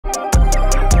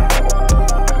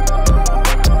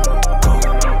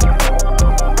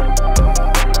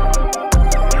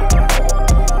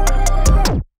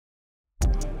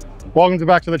Welcome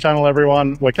back to the channel,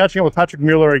 everyone. We're catching up with Patrick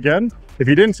Mueller again. If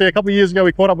you didn't see, a couple of years ago,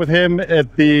 we caught up with him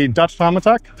at the Dutch Time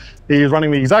Attack. He's running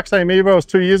the exact same EVO as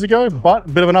 2 years ago, but a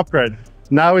bit of an upgrade.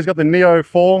 Now he's got the Neo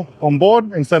 4 on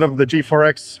board instead of the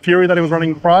G4X Fury that he was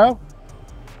running prior.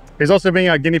 He's also being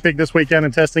our guinea pig this weekend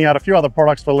and testing out a few other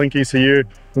products for Link ECU.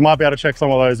 We might be able to check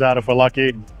some of those out if we're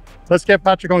lucky. Let's get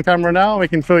Patrick on camera now, and we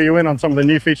can fill you in on some of the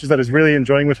new features that he's really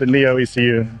enjoying with the Neo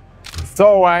ECU.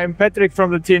 So I'm Patrick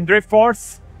from the team Drift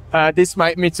Force. This is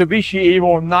my Mitsubishi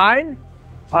EVO 9,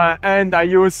 and I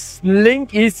use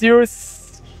Link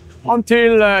ECUs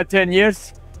until 10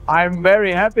 years. I'm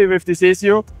very happy with this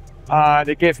ECU.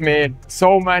 They give me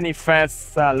so many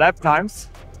fast lap times.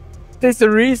 This is the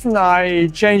reason I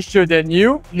changed to the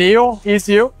new Neo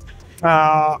ECU.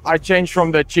 I changed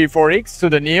from the G4X to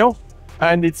the Neo,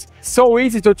 and it's so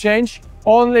easy to change.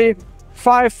 Only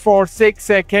 5 or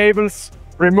 6 cables.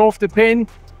 Remove the pin,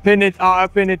 pin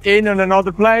it in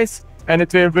another place, and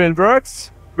it will work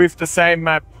with the same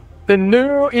map. The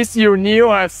new ECU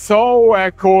Neo has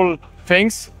so cool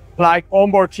things like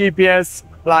onboard GPS,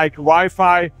 like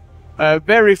Wi-Fi,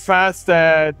 very fast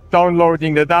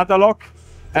downloading the data log.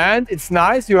 And it's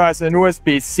nice, you have an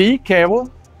USB-C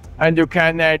cable, and you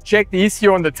can check the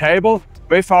ECU on the table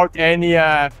without any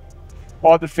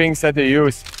other things that you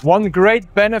use. One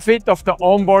great benefit of the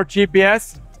onboard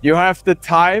GPS, you have the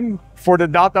time for the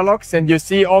data logs, and you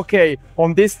see, okay,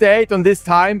 on this date, on this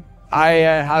time, I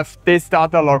have this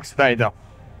data logs data.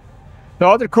 The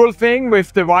other cool thing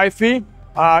with the Wi-Fi,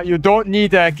 you don't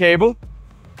need a cable.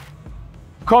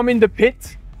 Come in the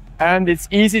pit, and it's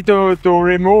easy to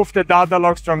remove the data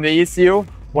logs from the ECU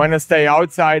when I stay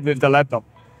outside with the laptop.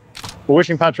 We're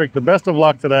wishing Patrick the best of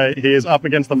luck today. He is up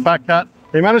against the Fat Cat.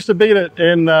 He managed to beat it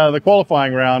in the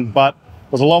qualifying round, but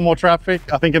there's a lot more traffic.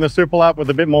 I think in the Super Lap with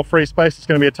a bit more free space, it's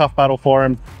going to be a tough battle for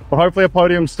him, but hopefully a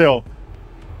podium still.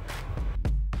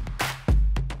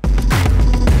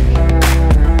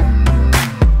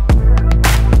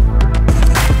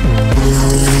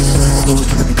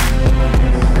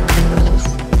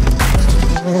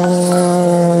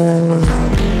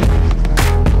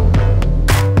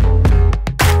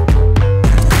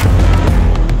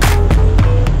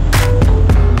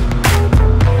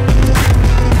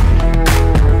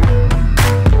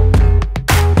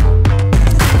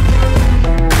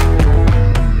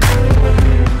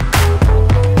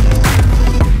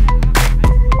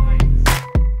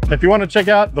 If you want to check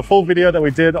out the full video that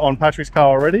we did on Patrick's car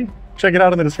already, check it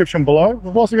out in the description below.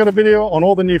 We've also got a video on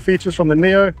all the new features from the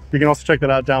Neo. You can also check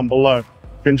that out down below. If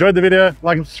you enjoyed the video,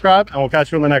 like and subscribe, and we'll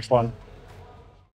catch you in the next one.